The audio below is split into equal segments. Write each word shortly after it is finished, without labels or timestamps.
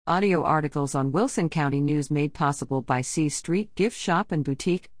Audio articles on Wilson County News made possible by C Street Gift Shop and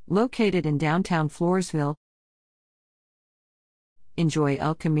Boutique, located in downtown Floresville. Enjoy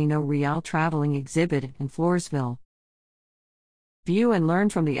El Camino Real traveling exhibit in Floresville. View and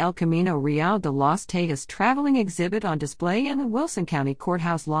learn from the El Camino Real de Las Tejas traveling exhibit on display in the Wilson County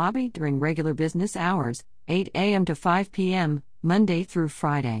Courthouse lobby during regular business hours, 8 a.m. to 5 p.m., Monday through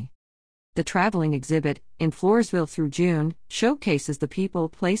Friday. The traveling exhibit, in Floresville through June, showcases the people,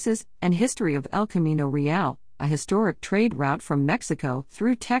 places, and history of El Camino Real, a historic trade route from Mexico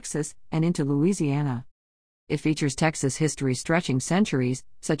through Texas and into Louisiana. It features Texas history stretching centuries,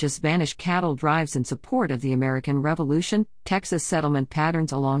 such as Spanish cattle drives in support of the American Revolution, Texas settlement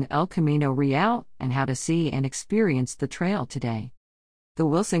patterns along El Camino Real, and how to see and experience the trail today. The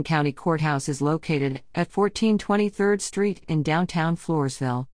Wilson County Courthouse is located at 1420 3rd Street in downtown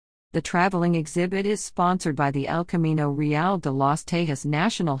Floresville. The traveling exhibit is sponsored by the El Camino Real de Las Tejas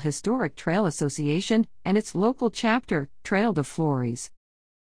National Historic Trail Association and its local chapter, Trail de Flores.